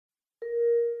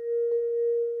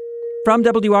From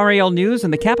WRAL News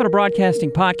and the Capital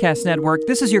Broadcasting Podcast Network,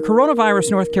 this is your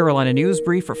Coronavirus North Carolina News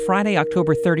Brief for Friday,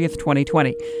 October 30th,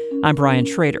 2020. I'm Brian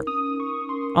Schrader.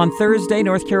 On Thursday,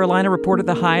 North Carolina reported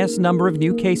the highest number of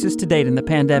new cases to date in the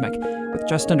pandemic. With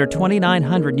just under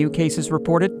 2,900 new cases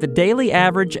reported, the daily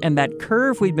average and that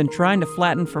curve we've been trying to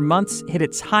flatten for months hit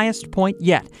its highest point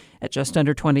yet at just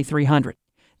under 2,300.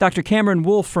 Dr. Cameron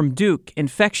Wolfe from Duke,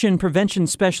 infection prevention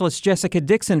specialist Jessica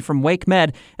Dixon from Wake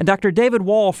Med, and Dr. David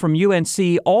Wall from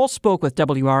UNC all spoke with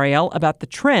WRAL about the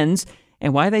trends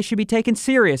and why they should be taken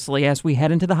seriously as we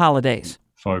head into the holidays.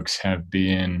 Folks have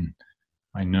been,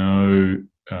 I know,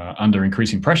 under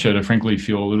increasing pressure to frankly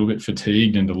feel a little bit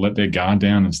fatigued and to let their guard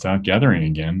down and start gathering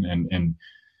again. And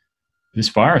this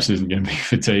virus isn't going to be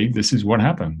fatigued. This is what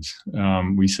happens.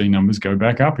 We see numbers go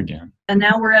back up again. And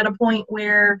now we're at a point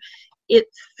where it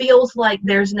feels like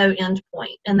there's no end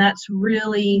point. And that's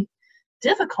really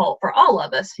difficult for all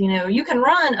of us. You know, you can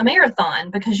run a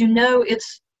marathon because you know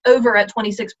it's over at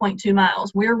 26.2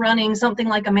 miles. We're running something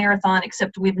like a marathon,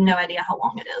 except we have no idea how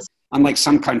long it is. Unlike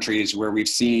some countries where we've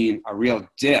seen a real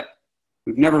dip,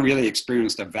 we've never really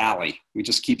experienced a valley. We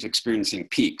just keep experiencing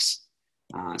peaks.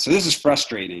 So this is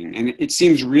frustrating. And it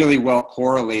seems really well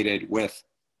correlated with,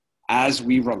 as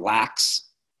we relax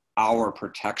our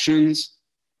protections,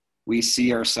 we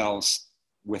see ourselves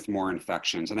with more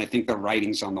infections. And I think the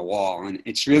writing's on the wall, and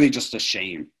it's really just a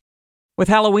shame. With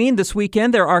Halloween this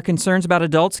weekend, there are concerns about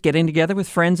adults getting together with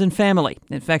friends and family.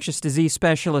 Infectious disease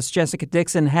specialist Jessica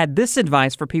Dixon had this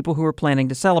advice for people who are planning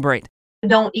to celebrate.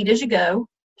 Don't eat as you go.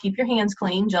 Keep your hands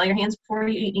clean. Gel your hands before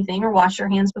you eat anything, or wash your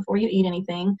hands before you eat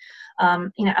anything.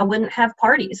 I wouldn't have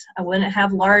parties. I wouldn't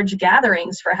have large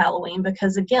gatherings for Halloween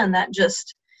because, again, that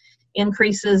just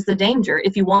increases the danger.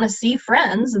 If you want to see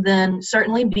friends, then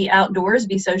certainly be outdoors,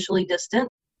 be socially distant.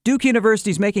 Duke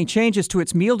University is making changes to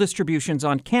its meal distributions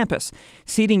on campus.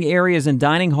 Seating areas and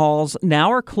dining halls now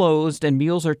are closed and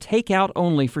meals are takeout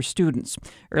only for students.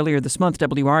 Earlier this month,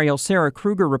 WRAL's Sarah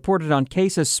Kruger reported on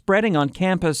cases spreading on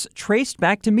campus traced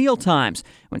back to meal times,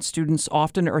 when students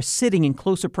often are sitting in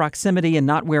closer proximity and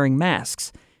not wearing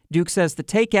masks. Duke says the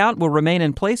takeout will remain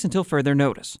in place until further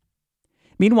notice.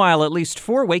 Meanwhile, at least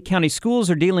 4 Wake County schools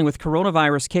are dealing with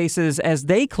coronavirus cases as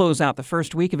they close out the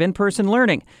first week of in-person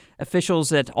learning.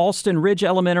 Officials at Alston Ridge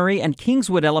Elementary and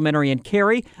Kingswood Elementary in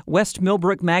Cary, West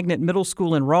Millbrook Magnet Middle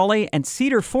School in Raleigh, and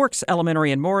Cedar Forks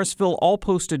Elementary in Morrisville all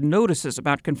posted notices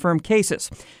about confirmed cases.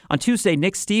 On Tuesday,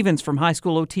 Nick Stevens from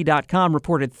HighSchoolOT.com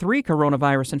reported 3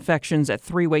 coronavirus infections at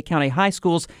 3 Wake County high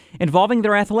schools involving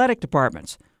their athletic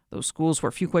departments. Those schools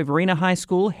were Fuquay-Varina High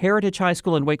School, Heritage High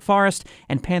School in Wake Forest,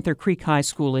 and Panther Creek High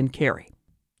School in Cary.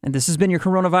 And this has been your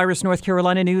Coronavirus North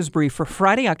Carolina News Brief for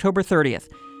Friday, October 30th.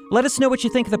 Let us know what you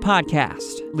think of the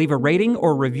podcast. Leave a rating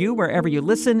or review wherever you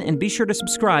listen, and be sure to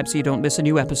subscribe so you don't miss a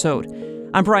new episode.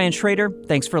 I'm Brian Schrader.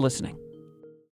 Thanks for listening.